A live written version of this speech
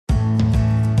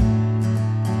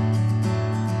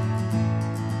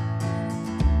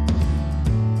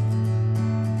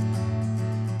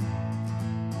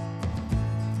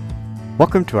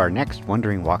Welcome to our next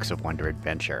Wandering Walks of Wonder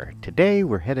adventure. Today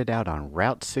we're headed out on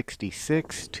Route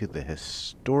 66 to the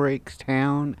historic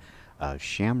town of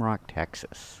Shamrock,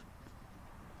 Texas.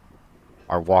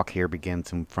 Our walk here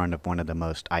begins in front of one of the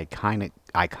most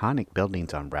iconic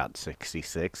buildings on Route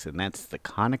 66, and that's the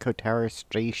Conoco Tower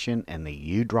Station and the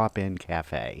U Drop In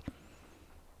Cafe.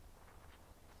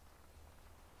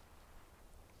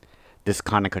 This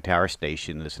Conoco Tower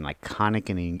Station is an iconic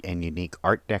and unique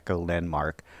Art Deco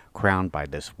landmark crowned by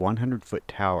this 100-foot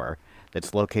tower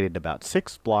that's located about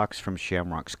 6 blocks from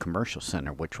Shamrock's commercial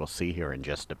center, which we'll see here in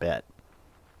just a bit.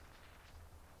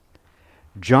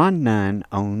 John Nunn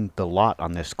owned the lot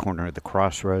on this corner of the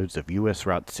crossroads of U.S.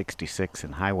 Route 66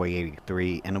 and Highway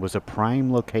 83, and it was a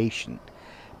prime location.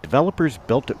 Developers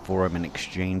built it for him in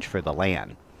exchange for the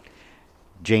land.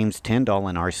 James Tyndall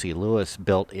and R.C. Lewis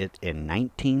built it in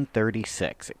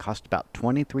 1936. It cost about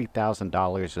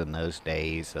 $23,000 in those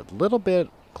days, a little bit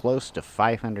close to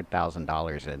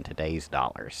 $500,000 in today's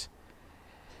dollars.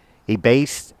 He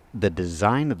based the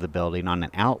design of the building on an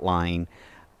outline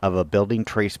of a building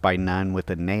traced by Nunn with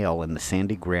a nail in the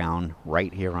sandy ground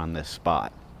right here on this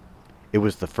spot. It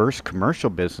was the first commercial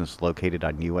business located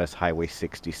on U.S. Highway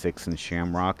 66 in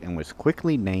Shamrock and was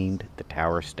quickly named the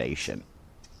Tower Station.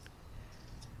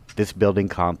 This building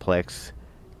complex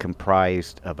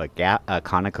comprised of a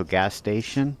Conoco gas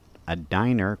station, a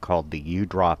diner called the U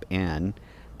Drop In.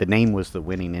 The name was the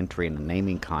winning entry in the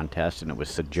naming contest, and it was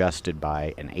suggested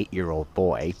by an 8-year-old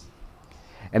boy.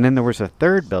 And then there was a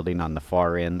third building on the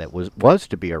far end that was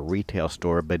to be a retail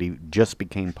store, but he just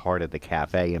became part of the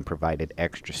cafe and provided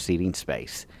extra seating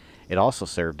space. It also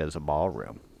served as a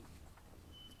ballroom.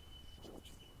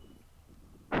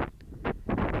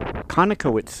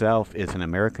 Conoco itself is an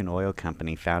American oil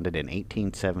company founded in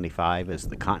 1875 as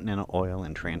the Continental Oil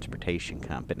and Transportation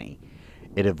Company.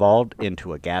 It evolved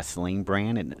into a gasoline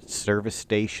brand, and its service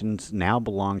stations now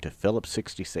belong to Phillips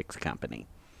 66 Company.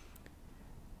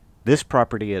 This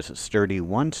property is a sturdy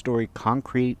one-story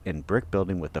concrete and brick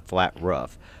building with a flat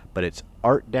roof, but its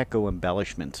Art Deco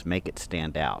embellishments make it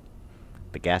stand out.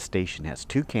 The gas station has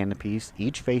 2 canopies,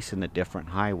 each facing a different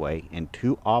highway, and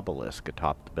 2 obelisks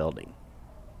atop the building.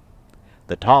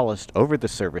 The tallest over the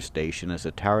service station is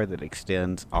a tower that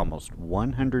extends almost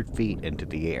 100 feet into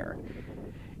the air.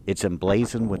 It's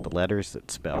emblazoned with the letters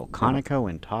that spell Conoco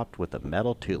and topped with a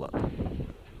metal tulip.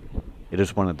 It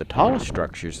is one of the tallest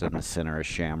structures in the center of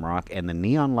Shamrock, and the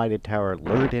neon-lighted tower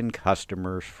lured in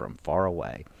customers from far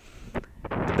away.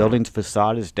 The building's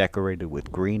facade is decorated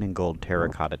with green and gold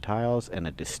terracotta tiles and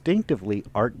a distinctively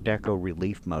Art Deco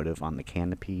relief motif on the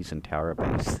canopies and tower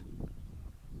base.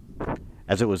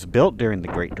 As it was built during the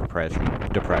Great Depression,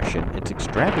 its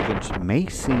extravagance may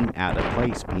seem out of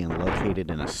place being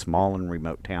located in a small and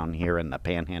remote town here in the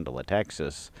Panhandle of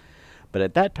Texas, but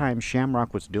at that time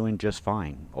Shamrock was doing just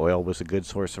fine. Oil was a good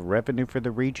source of revenue for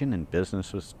the region and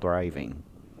business was thriving.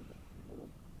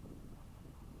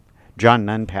 John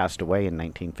Nunn passed away in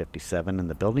 1957, and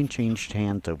the building changed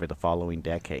hands over the following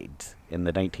decades. In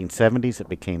the 1970s, it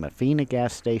became a Fina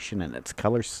gas station, and its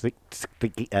color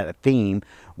theme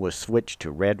was switched to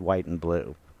red, white, and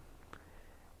blue.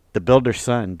 The builder's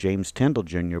son, James Tyndall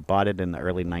Jr., bought it in the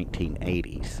early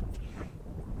 1980s.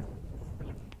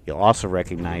 You'll also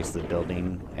recognize the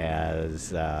building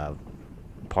as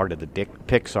part of the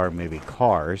Pixar movie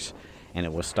Cars, and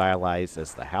it was stylized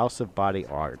as the House of Body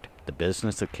Art, the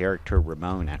business of character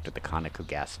Ramon after the Conoco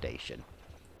gas station.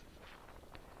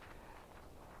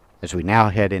 As we now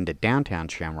head into downtown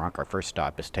Shamrock, our first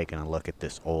stop is taking a look at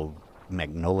this old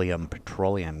Magnolia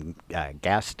Petroleum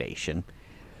gas station.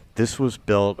 This was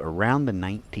built around the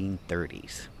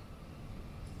 1930s.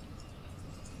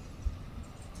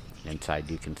 Inside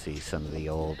you can see some of the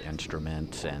old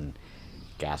instruments and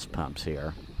gas pumps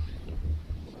here.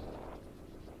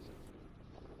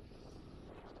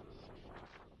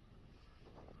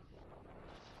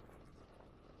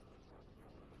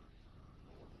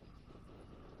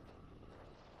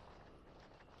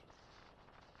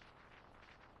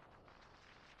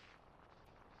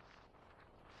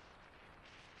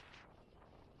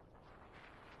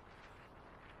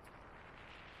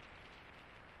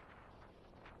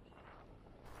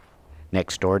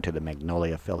 Next door to the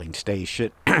Magnolia filling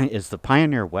station is the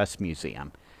Pioneer West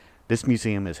Museum. This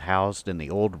museum is housed in the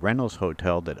old Reynolds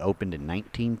Hotel that opened in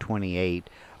 1928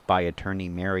 by attorney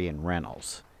Marion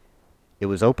Reynolds. It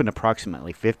was open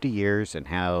approximately 50 years and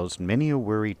housed many a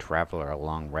weary traveler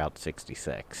along Route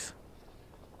 66.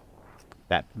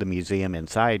 The museum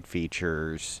inside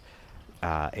features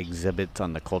exhibits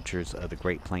on the cultures of the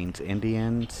Great Plains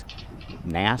Indians,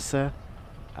 NASA,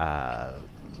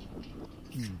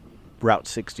 Route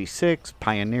 66,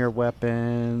 Pioneer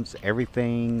weapons,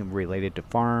 everything related to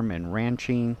farm and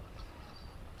ranching,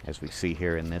 as we see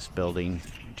here in this building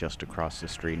just across the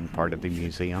street and part of the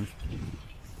museum.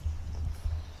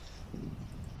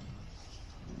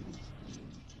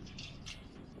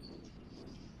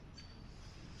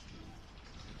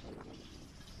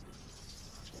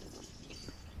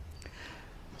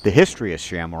 The history of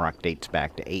Shamrock dates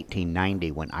back to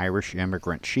 1890 when Irish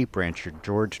immigrant sheep rancher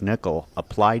George Nicol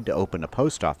applied to open a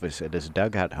post office at his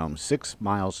dugout home 6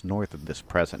 miles north of this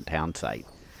present town site.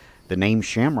 The name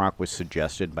Shamrock was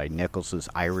suggested by Nichols'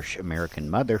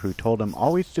 Irish-American mother, who told him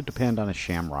always to depend on a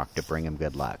shamrock to bring him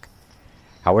good luck.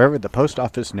 However, the post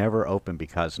office never opened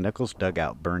because Nichols'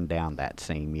 dugout burned down that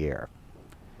same year.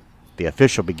 The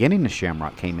official beginning of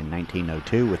Shamrock came in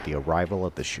 1902 with the arrival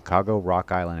of the Chicago,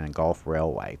 Rock Island, and Gulf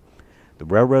Railway. The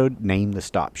railroad named the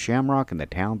stop Shamrock, and the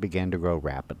town began to grow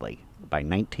rapidly. By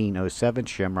 1907,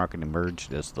 Shamrock had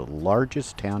emerged as the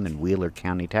largest town in Wheeler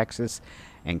County, Texas,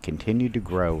 and continued to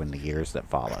grow in the years that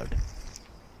followed.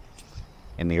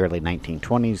 In the early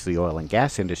 1920s, the oil and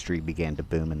gas industry began to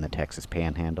boom in the Texas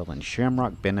Panhandle, and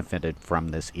Shamrock benefited from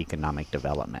this economic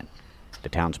development. The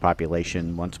town's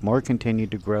population once more continued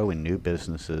to grow, and new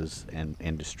businesses and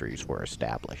industries were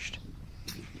established.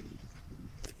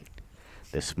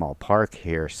 This small park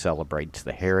here celebrates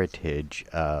the heritage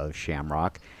of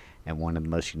Shamrock, and one of the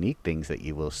most unique things that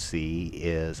you will see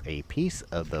is a piece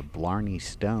of the Blarney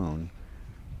Stone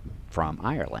from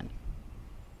Ireland.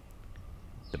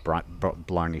 The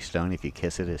Blarney Stone, if you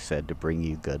kiss it, is said to bring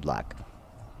you good luck.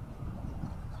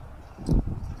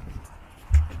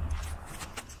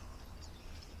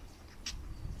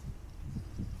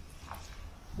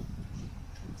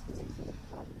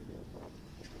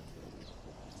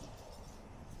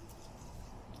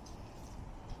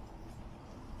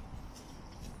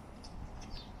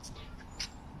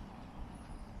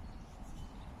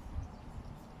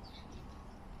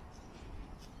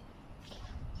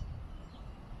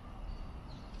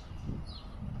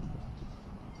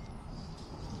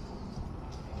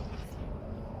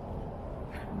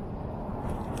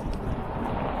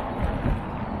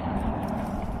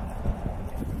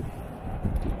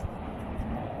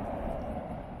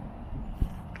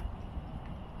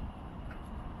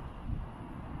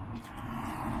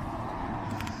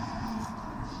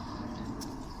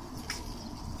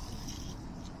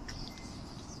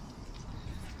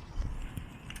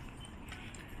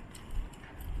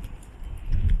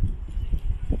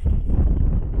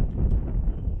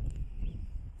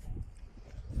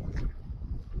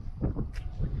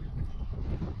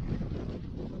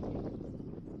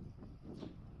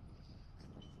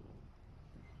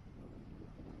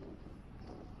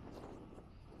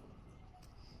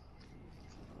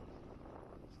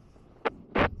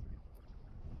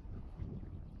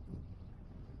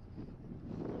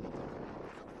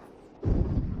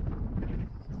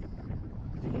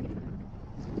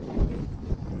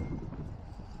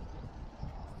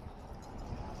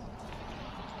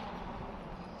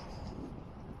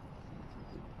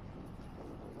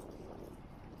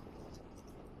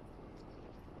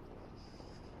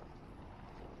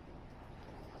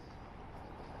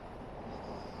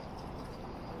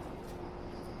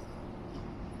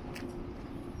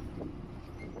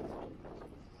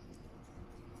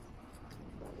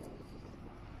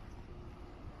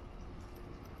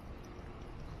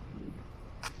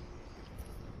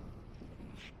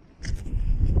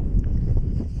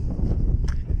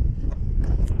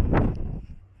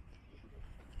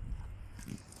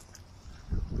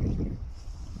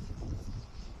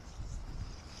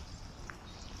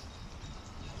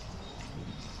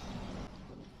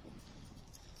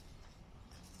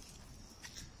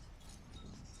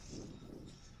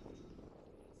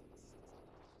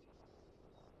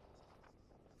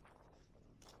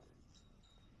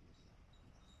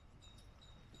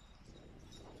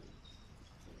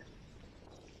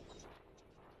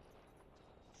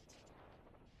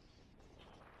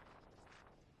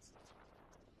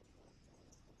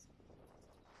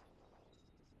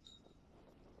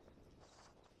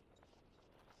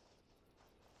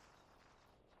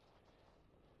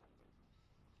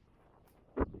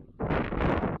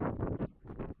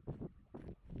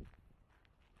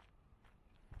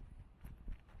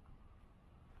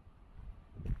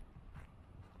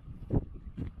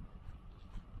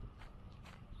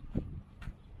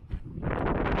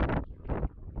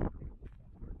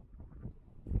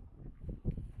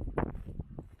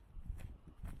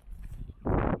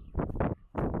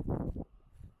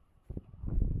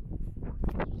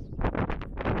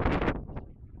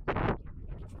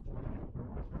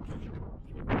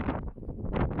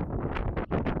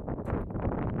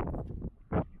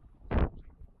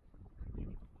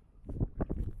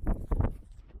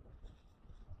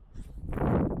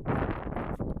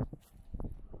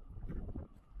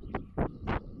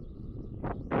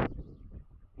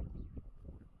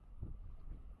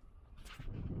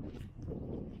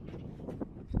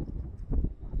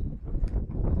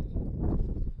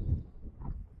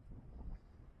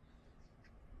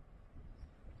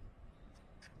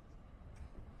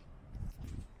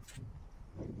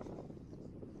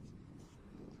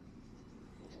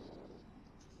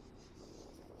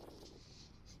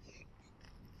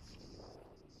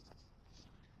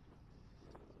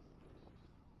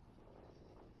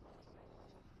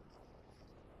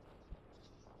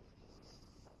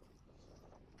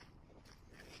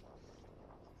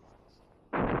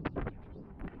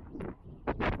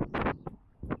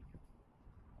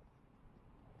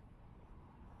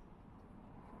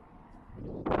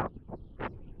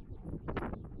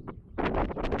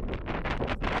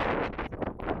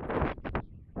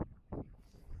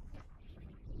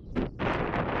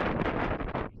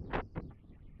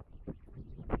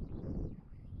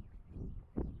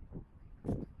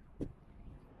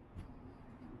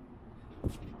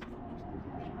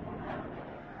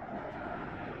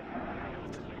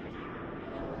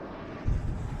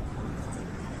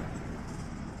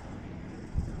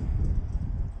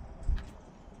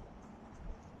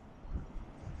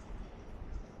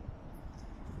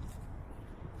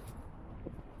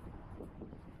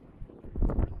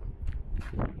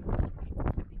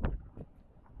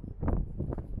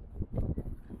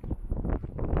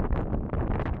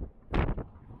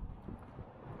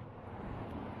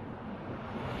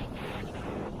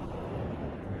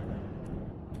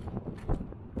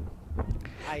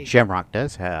 Shamrock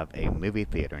does have a movie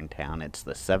theater in town. It's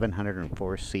the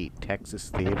 704-seat Texas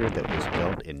Theater that was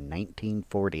built in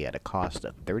 1940 at a cost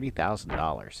of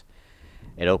 $30,000.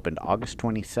 It opened August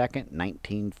 22nd,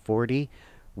 1940,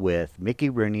 with Mickey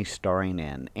Rooney starring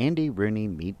in Andy Rooney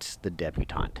Meets the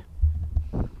Debutante.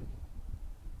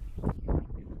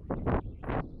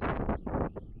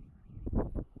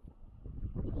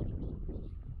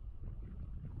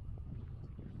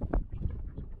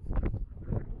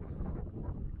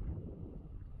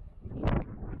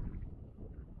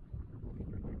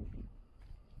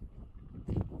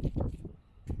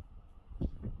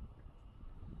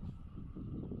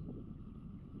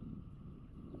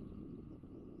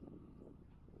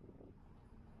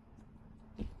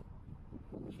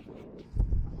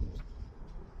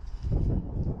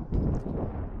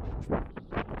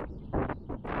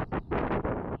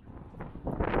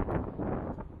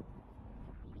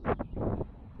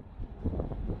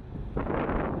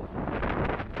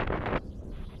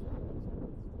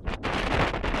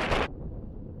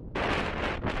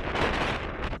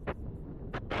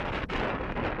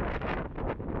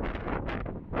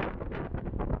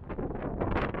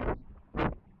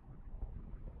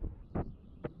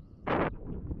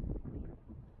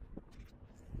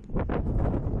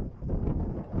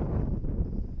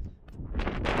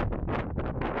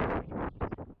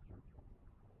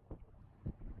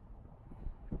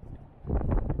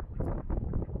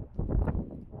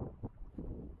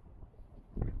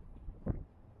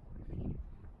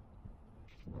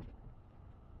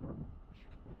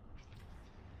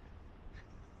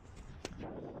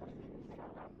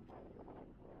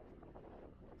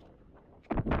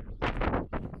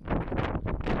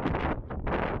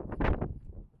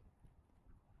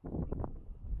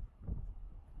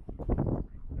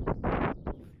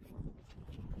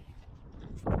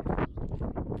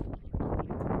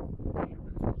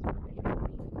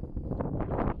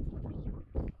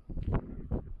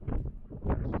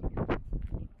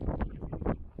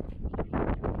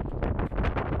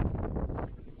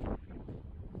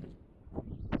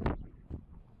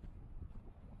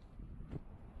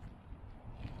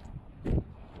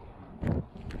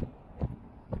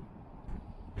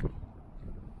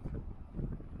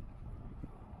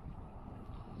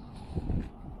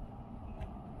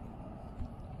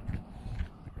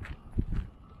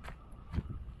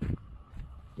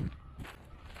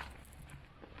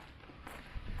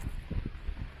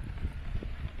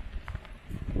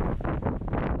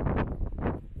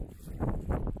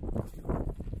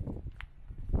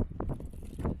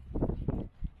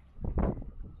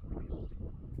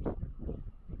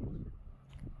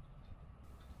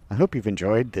 I hope you've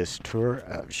enjoyed this tour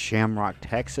of Shamrock,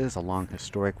 Texas along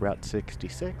historic Route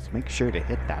 66. Make sure to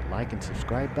hit that like and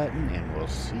subscribe button, and we'll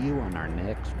see you on our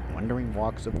next Wandering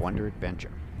Walks of Wonder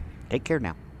adventure. Take care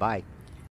now. Bye.